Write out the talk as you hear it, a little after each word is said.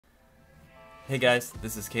Hey guys,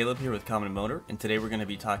 this is Caleb here with Common Motor, and today we're going to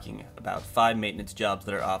be talking about 5 maintenance jobs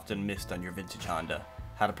that are often missed on your vintage Honda,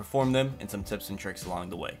 how to perform them, and some tips and tricks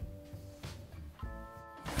along the way.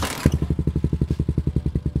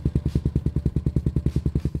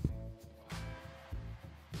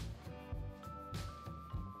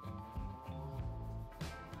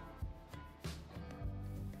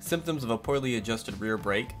 Symptoms of a poorly adjusted rear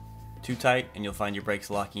brake: too tight and you'll find your brakes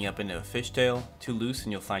locking up into a fishtail, too loose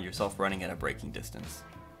and you'll find yourself running at a braking distance.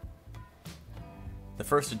 The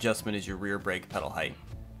first adjustment is your rear brake pedal height.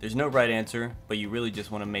 There's no right answer, but you really just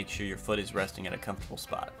want to make sure your foot is resting at a comfortable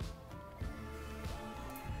spot.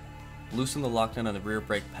 Loosen the lock nut on the rear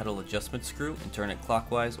brake pedal adjustment screw and turn it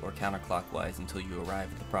clockwise or counterclockwise until you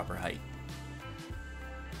arrive at the proper height.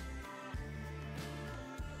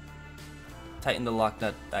 Tighten the lock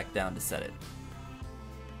nut back down to set it.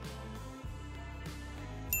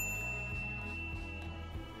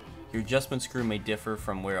 Your adjustment screw may differ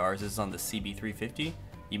from where ours is on the CB350.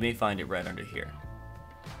 You may find it right under here.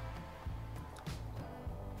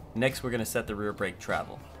 Next, we're going to set the rear brake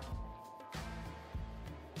travel.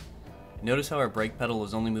 Notice how our brake pedal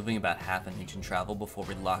is only moving about half an inch in travel before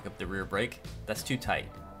we lock up the rear brake? That's too tight.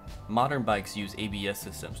 Modern bikes use ABS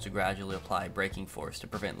systems to gradually apply braking force to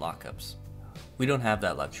prevent lockups. We don't have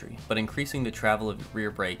that luxury, but increasing the travel of the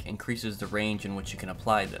rear brake increases the range in which you can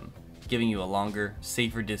apply them, giving you a longer,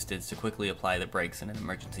 safer distance to quickly apply the brakes in an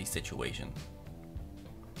emergency situation.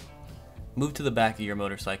 Move to the back of your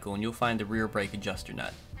motorcycle and you'll find the rear brake adjuster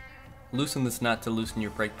nut. Loosen this nut to loosen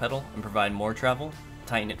your brake pedal and provide more travel.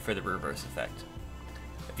 Tighten it for the reverse effect.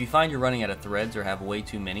 If you find you're running out of threads or have way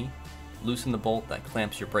too many, loosen the bolt that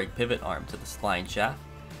clamps your brake pivot arm to the spline shaft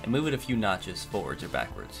and move it a few notches forwards or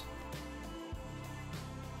backwards.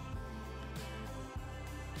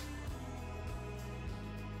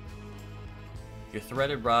 Your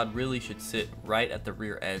threaded rod really should sit right at the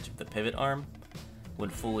rear edge of the pivot arm when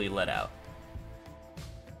fully let out.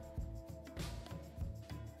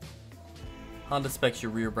 Honda specs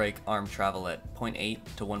your rear brake arm travel at 0.8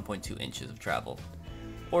 to 1.2 inches of travel,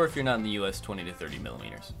 or if you're not in the US, 20 to 30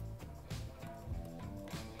 millimeters.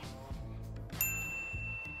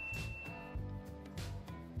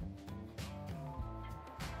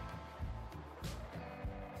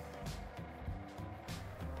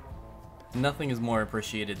 Nothing is more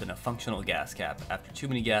appreciated than a functional gas cap after too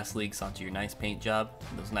many gas leaks onto your nice paint job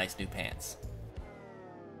and those nice new pants.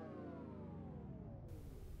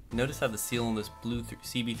 Notice how the seal on this blue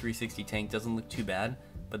CB360 tank doesn't look too bad,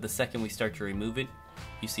 but the second we start to remove it,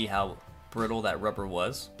 you see how brittle that rubber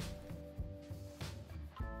was.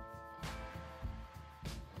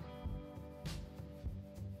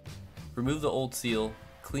 Remove the old seal,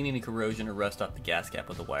 cleaning the corrosion or rust off the gas cap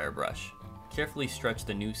with a wire brush. Carefully stretch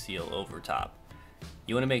the new seal over top.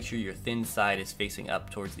 You want to make sure your thin side is facing up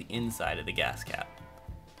towards the inside of the gas cap.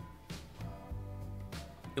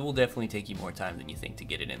 It will definitely take you more time than you think to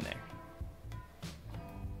get it in there.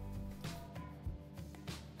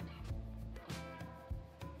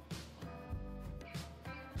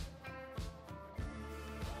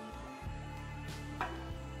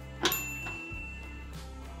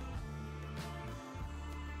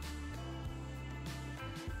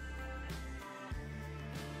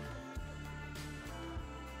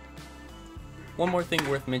 One more thing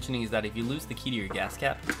worth mentioning is that if you lose the key to your gas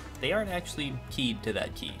cap, they aren't actually keyed to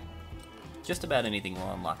that key. Just about anything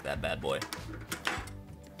will unlock that bad boy.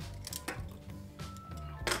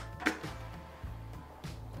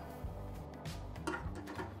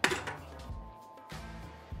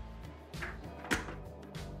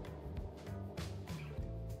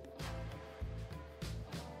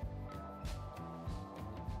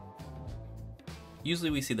 Usually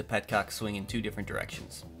we see the petcock swing in 2 different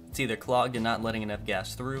directions. It's either clogged and not letting enough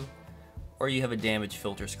gas through, or you have a damaged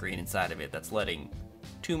filter screen inside of it that's letting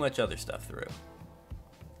too much other stuff through.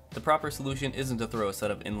 The proper solution isn't to throw a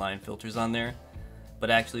set of inline filters on there,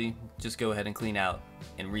 but actually just go ahead and clean out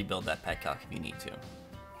and rebuild that petcock if you need to.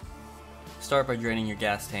 Start by draining your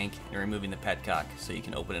gas tank and removing the petcock so you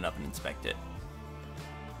can open it up and inspect it.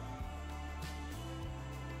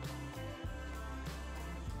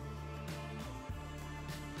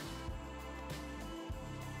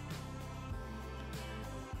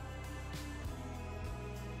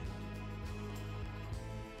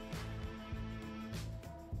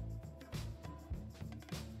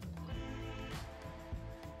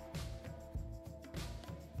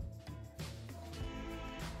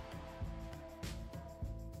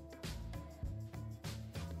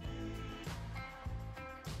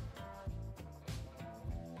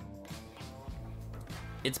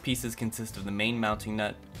 Its pieces consist of the main mounting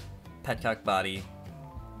nut, petcock body,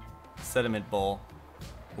 sediment bowl,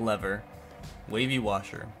 lever, wavy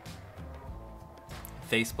washer,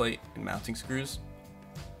 faceplate and mounting screws,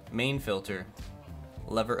 main filter,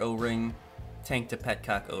 lever O-ring, tank to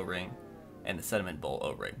petcock O-ring, and the sediment bowl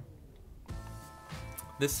O-ring.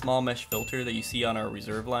 This small mesh filter that you see on our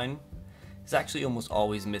reserve line is actually almost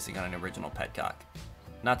always missing on an original petcock.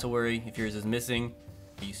 Not to worry, if yours is missing,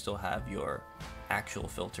 you still have your actual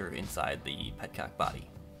filter inside the petcock body.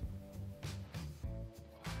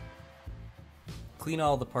 Clean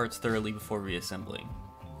all the parts thoroughly before reassembling.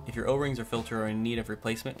 If your O-rings or filter are in need of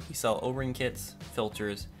replacement, we sell O-ring kits,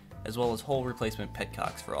 filters, as well as whole replacement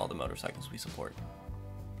petcocks for all the motorcycles we support.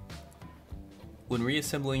 When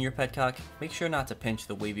reassembling your petcock, make sure not to pinch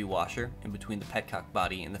the wavy washer in between the petcock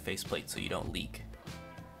body and the faceplate so you don't leak.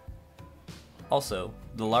 Also,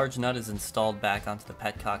 the large nut is installed back onto the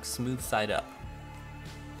petcock smooth side up.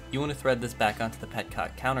 You want to thread this back onto the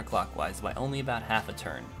petcock counterclockwise by only about half a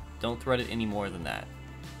turn. Don't thread it any more than that.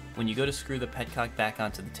 When you go to screw the petcock back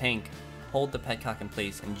onto the tank, hold the petcock in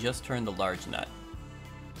place and just turn the large nut.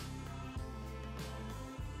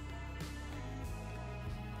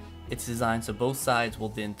 It's designed so both sides will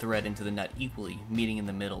then thread into the nut equally, meeting in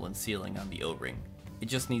the middle and sealing on the O-ring. It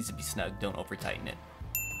just needs to be snug, don't over tighten it.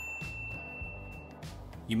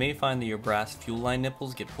 You may find that your brass fuel line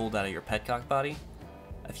nipples get pulled out of your petcock body.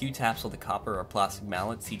 A few taps with a copper or plastic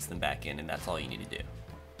mallet seats them back in, and that's all you need to do.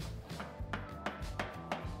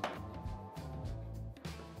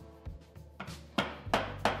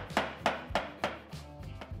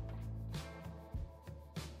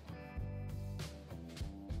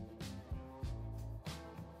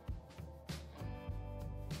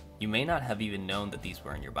 You may not have even known that these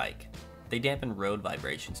were in your bike. They dampen road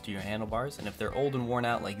vibrations to your handlebars, and if they're old and worn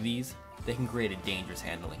out like these, they can create a dangerous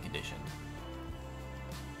handling condition.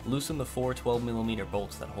 Loosen the 4 12mm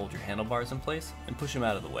bolts that hold your handlebars in place and push them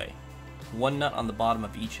out of the way. One nut on the bottom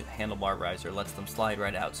of each handlebar riser lets them slide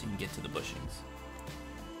right out so you can get to the bushings.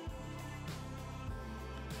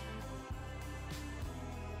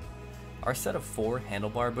 Our set of 4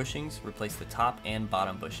 handlebar bushings replace the top and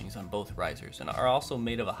bottom bushings on both risers and are also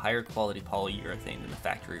made of a higher quality polyurethane than the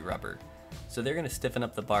factory rubber, so they're going to stiffen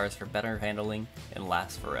up the bars for better handling and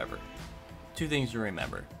last forever. 2 things to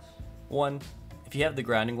remember. 1, if you have the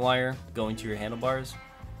grounding wire going to your handlebars,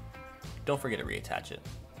 don't forget to reattach it.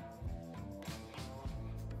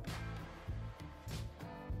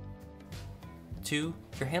 2,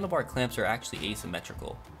 your handlebar clamps are actually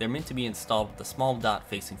asymmetrical. They're meant to be installed with a small dot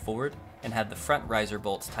facing forward and have the front riser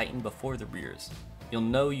bolts tightened before the rears. You'll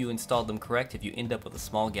know you installed them correct if you end up with a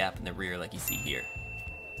small gap in the rear like you see here.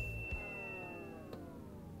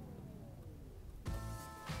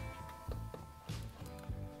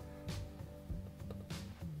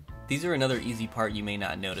 These are another easy part you may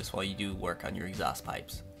not notice while you do work on your exhaust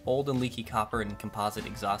pipes. Old and leaky copper and composite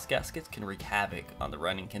exhaust gaskets can wreak havoc on the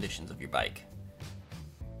running conditions of your bike.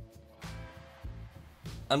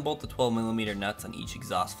 Unbolt the 12mm nuts on each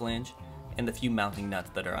exhaust flange and the few mounting nuts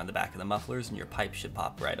that are on the back of the mufflers, and your pipe should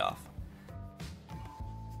pop right off.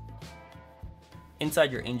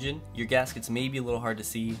 Inside your engine, your gaskets may be a little hard to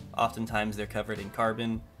see. Oftentimes they're covered in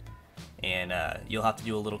carbon, and you'll have to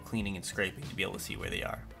do a little cleaning and scraping to be able to see where they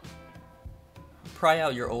are. Pry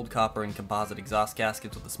out your old copper and composite exhaust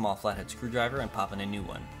gaskets with a small flathead screwdriver and pop in a new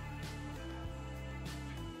one.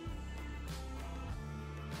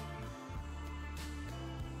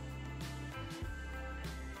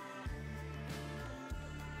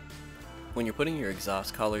 When you're putting your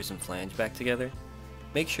exhaust collars and flange back together,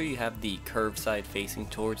 make sure you have the curved side facing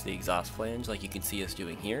towards the exhaust flange like you can see us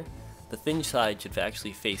doing here. The thin side should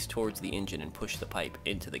actually face towards the engine and push the pipe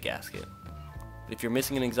into the gasket. If you're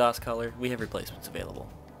missing an exhaust collar, we have replacements available.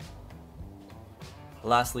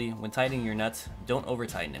 Lastly, when tightening your nuts, don't over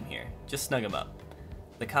tighten them here, just snug them up.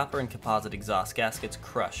 The copper and composite exhaust gaskets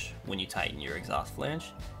crush when you tighten your exhaust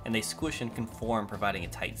flange, and they squish and conform, providing a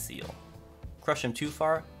tight seal. Crush them too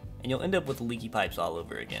far, and you'll end up with leaky pipes all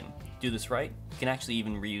over again. Do this right, you can actually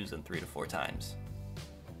even reuse them 3 to 4 times.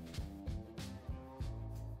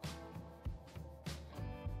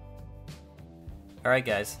 Alright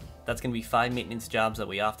guys, that's going to be 5 maintenance jobs that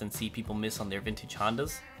we often see people miss on their vintage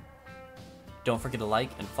Hondas. Don't forget to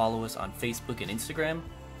like and follow us on Facebook and Instagram,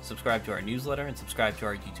 subscribe to our newsletter, and subscribe to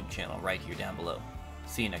our YouTube channel right here down below.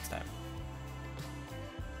 See you next time.